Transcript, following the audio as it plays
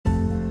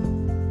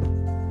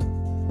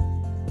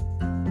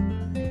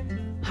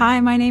Hi,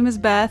 my name is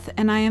Beth,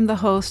 and I am the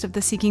host of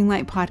the Seeking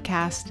Light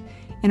podcast.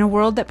 In a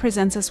world that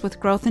presents us with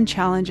growth and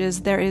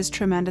challenges, there is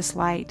tremendous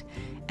light,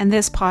 and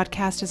this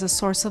podcast is a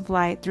source of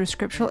light through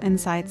scriptural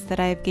insights that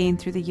I have gained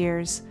through the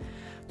years.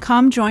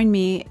 Come join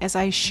me as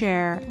I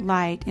share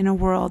light in a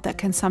world that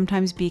can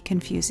sometimes be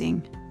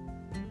confusing.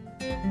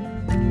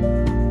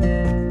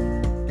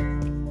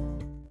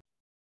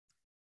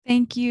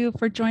 Thank you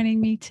for joining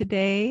me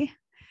today.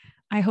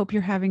 I hope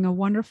you're having a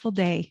wonderful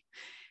day.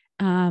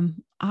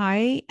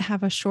 I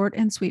have a short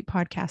and sweet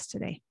podcast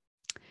today.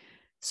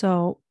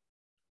 So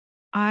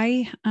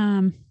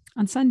on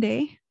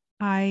Sunday,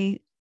 I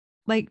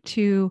like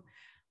to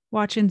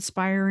watch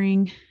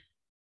inspiring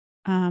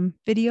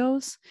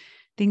videos,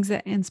 things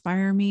that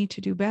inspire me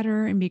to do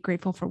better and be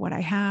grateful for what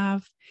I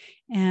have,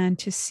 and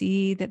to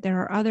see that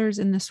there are others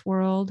in this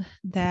world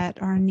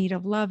that are in need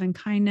of love and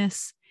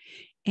kindness.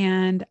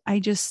 And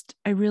I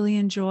really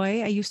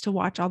enjoy, I used to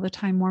watch all the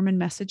time Mormon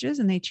Messages,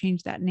 and they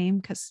changed that name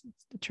because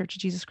it's the Church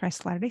of Jesus Christ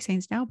of Latter-day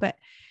Saints now. But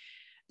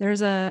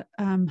there's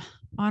on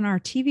our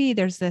TV,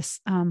 there's this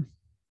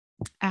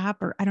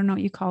app, or I don't know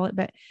what you call it,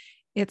 but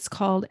it's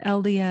called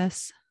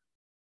LDS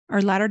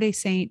or Latter-day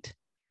Saint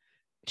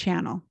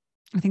channel.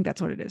 I think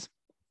that's what it is.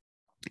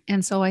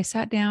 And so I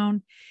sat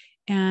down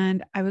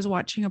and I was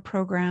watching a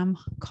program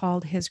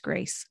called His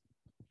Grace.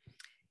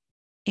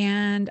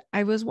 And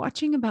I was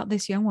watching about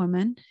this young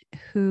woman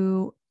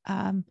who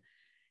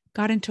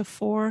got into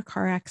four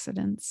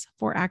accidents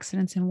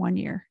in 1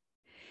 year.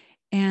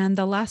 And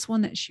the last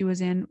one that she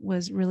was in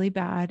was really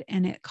bad,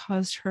 and it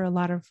caused her a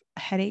lot of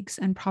headaches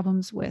and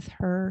problems with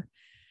her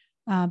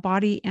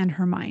body and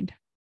her mind.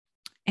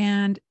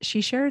 And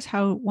she shares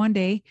how one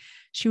day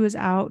she was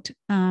out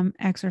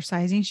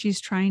exercising.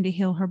 She's trying to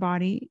heal her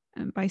body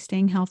by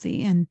staying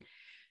healthy. And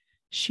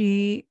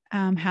she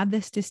had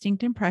this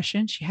distinct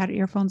impression. She had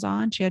earphones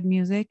on, she had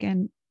music,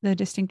 and the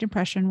distinct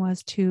impression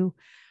was to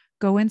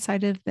go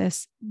inside of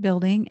this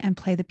building and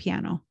play the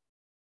piano.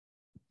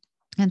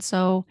 And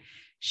so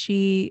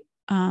she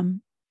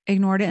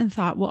ignored it and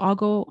thought, well, I'll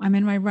go, I'm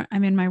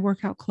in my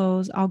workout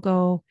clothes, I'll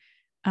go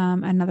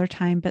another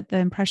time. But the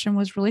impression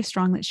was really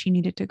strong that she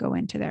needed to go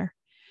into there.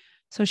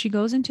 So she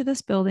goes into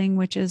this building,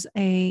 which is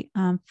a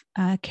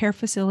care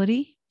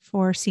facility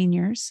for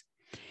seniors.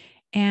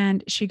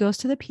 And she goes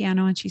to the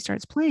piano and she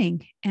starts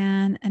playing.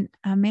 And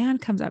a man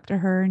comes up to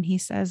her and he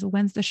says,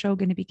 "When's the show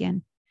going to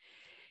begin?"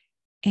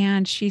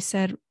 And she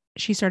said,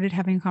 she started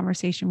having a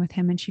conversation with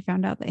him, and she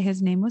found out that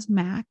his name was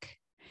Mac,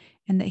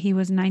 and that he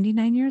was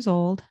 99 years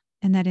old,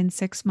 and that in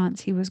 6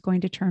 months he was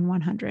going to turn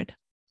 100.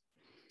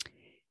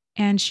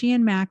 And she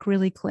and Mac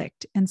really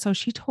clicked. And so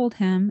she told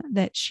him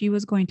that she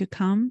was going to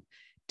come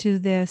to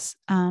this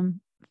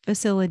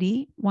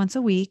facility once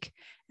a week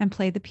and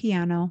play the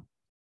piano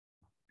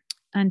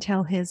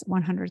until his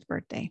 100th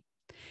birthday.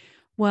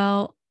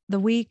 Well, the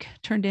week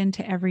turned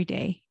into every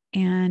day,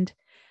 and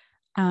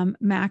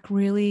Mac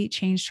really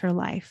changed her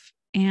life.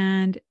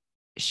 And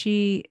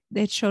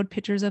it showed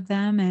pictures of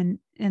them and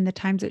the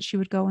times that she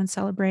would go and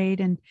celebrate,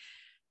 and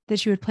that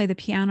she would play the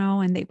piano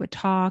and they would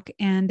talk,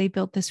 and they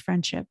built this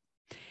friendship.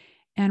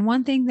 And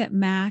one thing that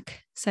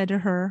Mac said to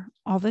her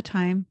all the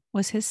time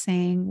was, his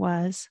saying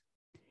was,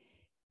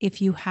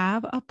 "If you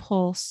have a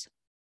pulse,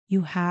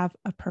 you have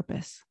a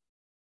purpose."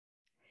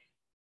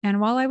 And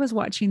while I was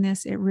watching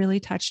this, it really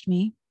touched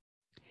me.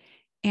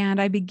 And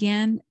I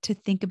began to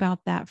think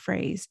about that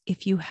phrase,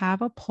 if you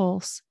have a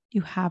pulse, you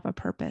have a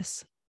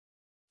purpose.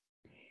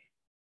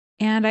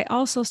 And I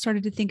also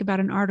started to think about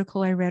an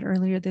article I read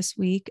earlier this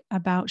week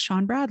about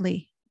Shawn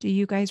Bradley. Do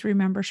you guys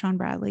remember Shawn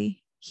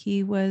Bradley?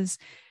 He was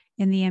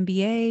in the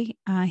NBA.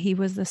 He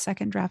was the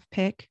second draft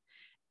pick.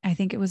 I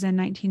think it was in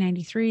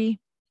 1993.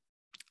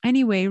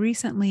 Anyway,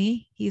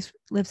 recently, he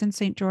lives in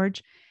St.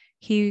 George.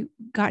 He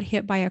got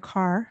hit by a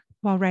car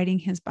while riding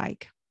his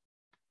bike,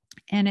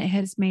 and it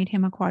has made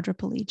him a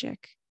quadriplegic.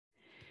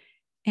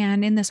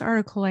 And in this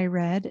article I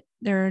read,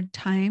 there are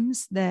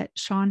times that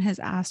Shawn has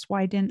asked,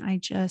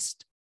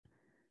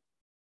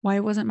 why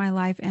wasn't my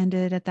life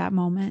ended at that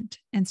moment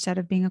instead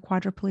of being a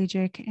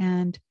quadriplegic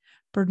and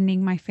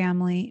burdening my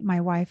family,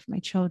 my wife, my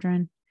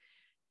children?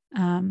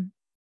 And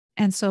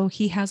so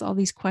he has all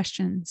these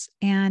questions.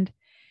 And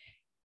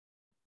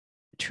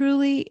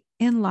truly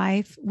in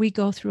life, we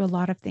go through a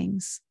lot of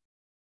things.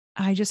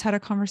 I just had a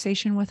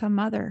conversation with a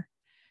mother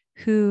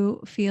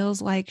who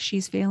feels like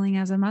she's failing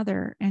as a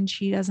mother, and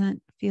she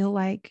doesn't feel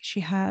like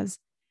she has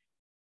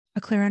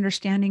a clear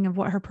understanding of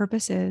what her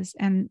purpose is.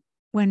 And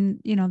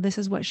when, this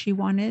is what she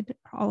wanted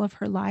all of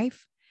her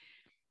life,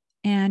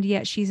 and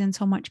yet she's in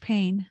so much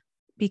pain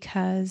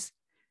because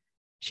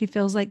she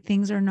feels like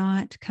things are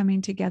not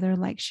coming together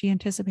like she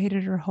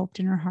anticipated or hoped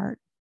in her heart.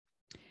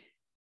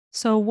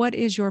 So what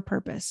is your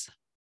purpose?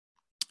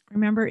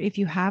 Remember, if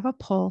you have a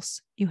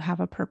pulse, you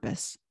have a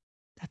purpose.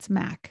 That's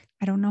Mac.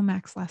 I don't know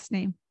Mac's last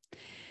name.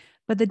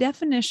 But the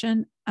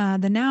definition,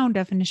 the noun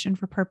definition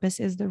for purpose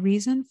is the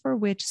reason for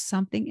which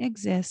something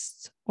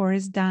exists or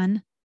is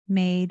done,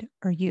 made,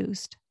 or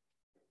used.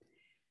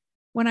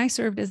 When I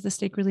served as the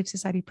Stake Relief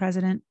Society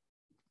president,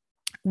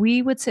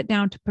 we would sit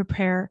down to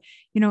prepare,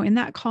 in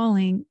that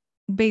calling,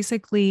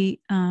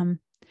 basically,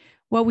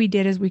 what we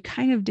did is we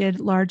kind of did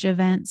large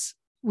events.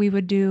 We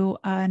would do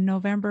a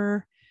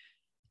November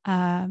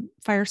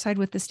fireside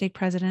with the stake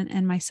president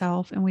and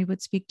myself, and we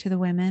would speak to the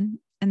women.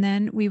 And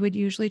then we would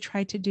usually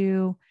try to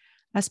do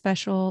a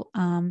special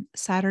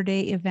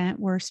Saturday event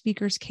where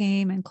speakers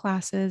came and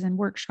classes and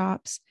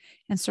workshops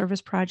and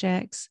service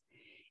projects.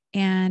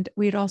 And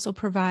we'd also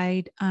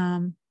provide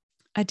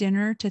a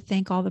dinner to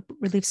thank all the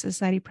Relief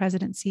Society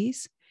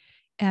presidencies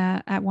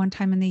at one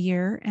time in the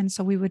year. And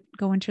so we would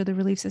go into the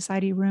Relief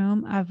Society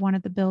room of one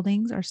of the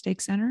buildings, our stake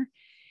center,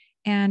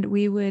 and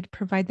we would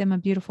provide them a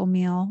beautiful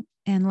meal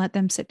and let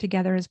them sit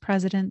together as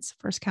presidents,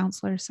 first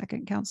counselors,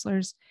 second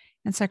counselors,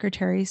 and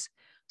secretaries,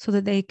 so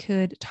that they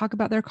could talk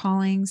about their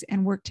callings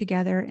and work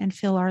together and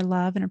feel our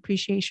love and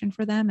appreciation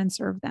for them and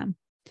serve them.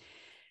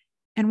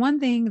 And one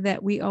thing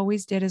that we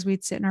always did is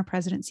we'd sit in our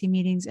presidency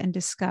meetings and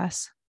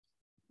discuss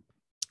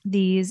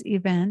these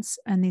events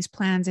and these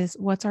plans is,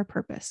 what's our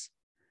purpose?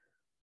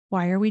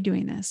 Why are we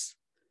doing this?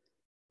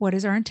 What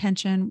is our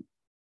intention?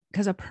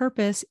 Because a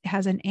purpose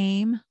has an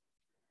aim,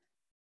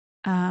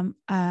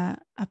 a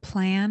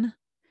plan.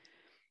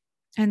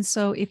 And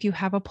so if you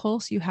have a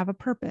pulse, you have a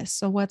purpose.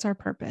 So what's our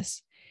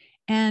purpose?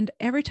 And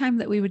every time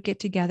that we would get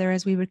together,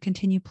 as we would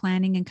continue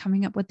planning and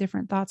coming up with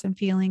different thoughts and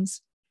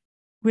feelings,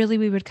 really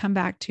we would come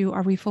back to,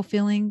 are we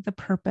fulfilling the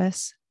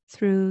purpose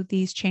through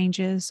these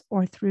changes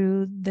or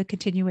through the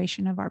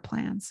continuation of our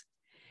plans?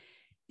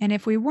 And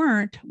if we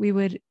weren't, we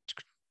would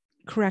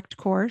correct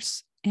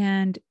course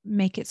and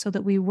make it so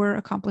that we were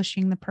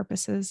accomplishing the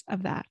purposes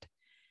of that.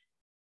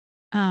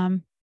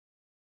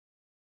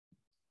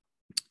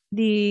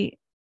 The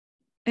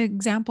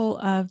example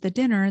of the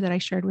dinner that I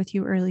shared with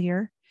you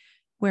earlier,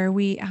 where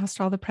we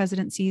asked all the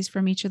presidencies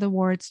from each of the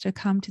wards to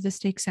come to the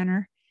stake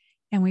center,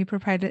 and we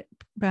provided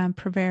them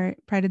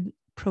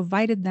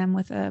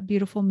with a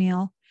beautiful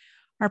meal.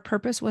 Our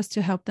purpose was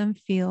to help them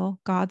feel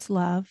God's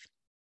love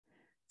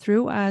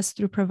through us,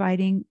 through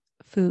providing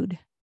food,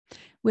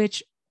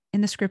 which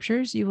in the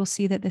scriptures, you will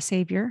see that the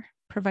Savior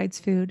provides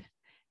food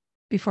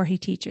before he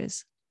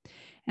teaches.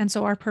 And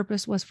so our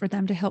purpose was for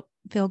them to help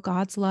feel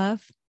God's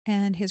love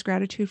and his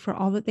gratitude for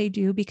all that they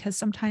do, because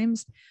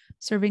sometimes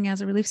serving as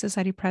a Relief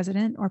Society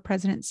president or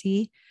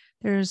presidency,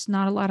 there's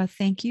not a lot of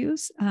thank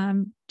yous,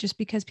 just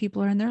because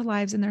people are in their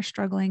lives and they're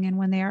struggling. And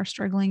when they are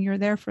struggling, you're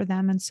there for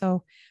them. And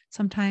so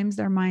sometimes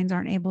their minds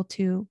aren't able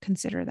to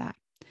consider that.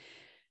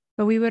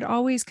 But we would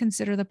always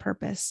consider the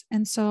purpose.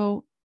 And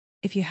so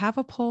if you have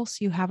a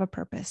pulse, you have a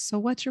purpose. So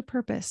what's your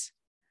purpose?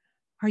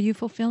 Are you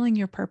fulfilling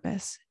your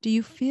purpose? Do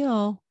you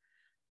feel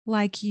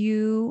like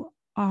you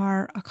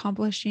are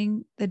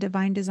accomplishing the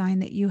divine design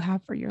that you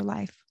have for your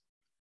life?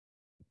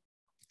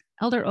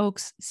 Elder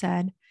Oaks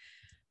said,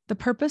 "The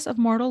purpose of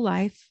mortal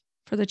life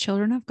for the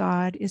children of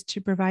God is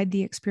to provide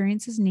the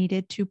experiences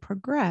needed to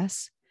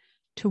progress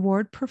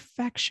toward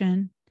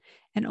perfection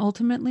and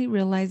ultimately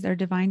realize their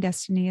divine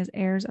destiny as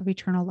heirs of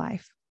eternal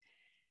life."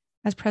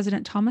 As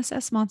President Thomas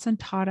S. Monson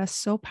taught us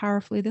so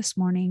powerfully this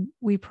morning,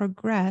 we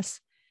progress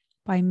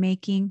by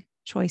making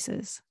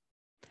choices,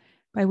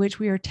 by which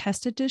we are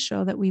tested to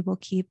show that we will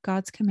keep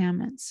God's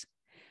commandments.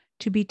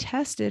 To be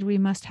tested, we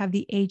must have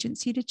the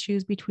agency to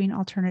choose between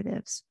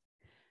alternatives.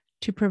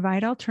 To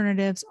provide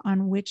alternatives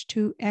on which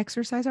to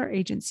exercise our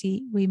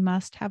agency, we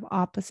must have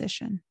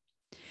opposition.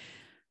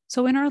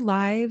 So in our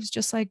lives,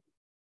 just like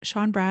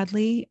Sean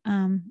Bradley,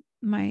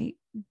 my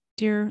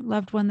dear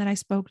loved one that I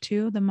spoke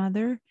to, the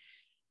mother,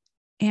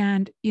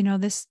 and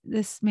this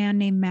man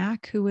named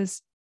Mac, who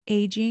was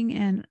aging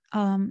and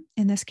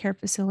in this care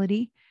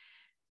facility,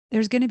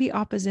 there's going to be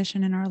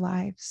opposition in our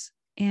lives.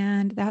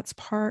 And that's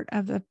part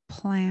of the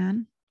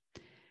plan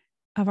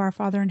of our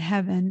Father in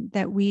heaven,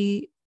 that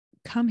we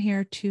come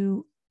here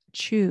to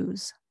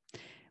choose.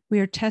 We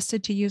are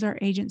tested to use our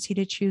agency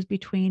to choose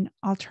between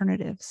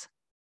alternatives.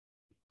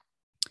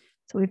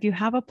 So if you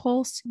have a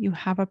pulse, you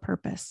have a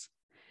purpose.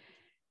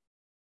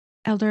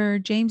 Elder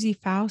James E.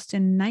 Faust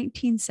in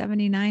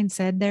 1979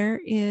 said,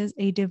 "There is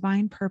a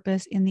divine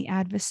purpose in the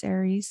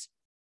adversities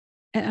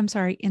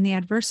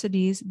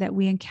that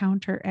we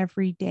encounter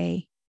every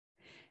day.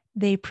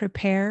 They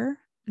prepare,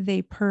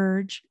 they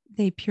purge,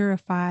 they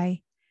purify,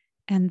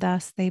 and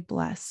thus they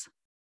bless."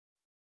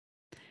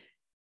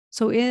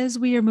 So as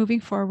we are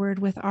moving forward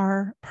with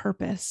our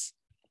purpose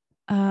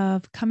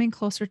of coming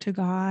closer to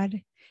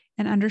God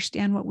and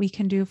understand what we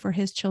can do for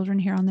his children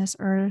here on this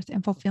earth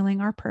and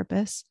fulfilling our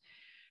purpose,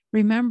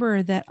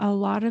 remember that a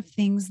lot of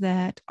things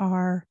that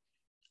are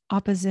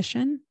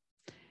opposition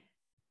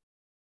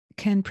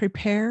can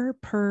prepare,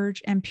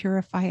 purge, and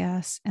purify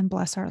us and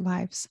bless our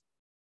lives.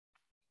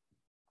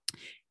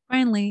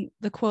 Finally,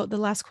 the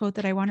last quote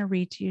that I want to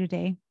read to you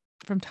today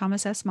from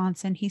Thomas S.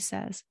 Monson, he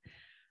says,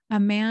 "A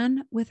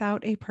man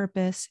without a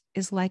purpose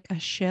is like a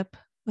ship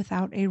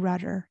without a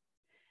rudder,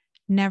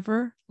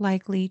 never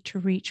likely to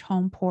reach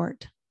home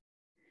port.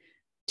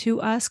 To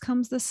us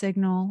comes the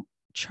signal,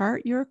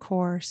 chart your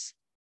course,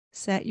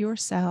 set your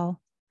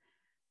sail,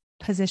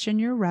 position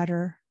your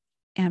rudder,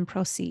 and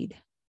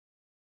proceed."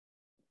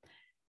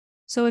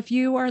 So if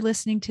you are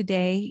listening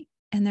today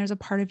and there's a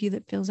part of you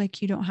that feels like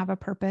you don't have a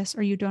purpose,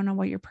 or you don't know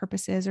what your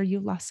purpose is, or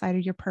you've lost sight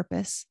of your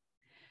purpose,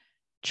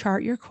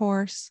 chart your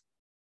course,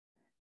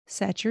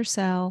 set your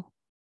sail,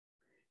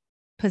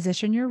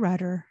 position your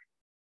rudder,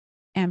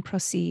 and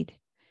proceed.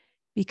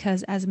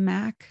 Because as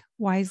Mac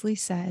wisely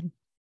said,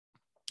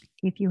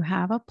 if you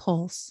have a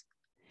pulse,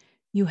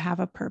 you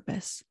have a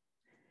purpose.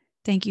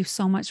 Thank you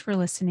so much for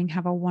listening.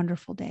 Have a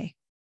wonderful day.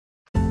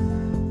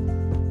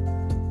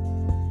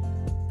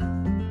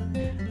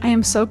 I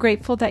am so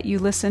grateful that you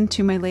listened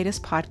to my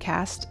latest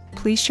podcast.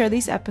 Please share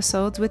these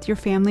episodes with your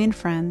family and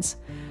friends.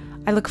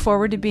 I look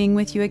forward to being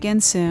with you again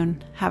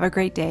soon. Have a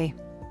great day.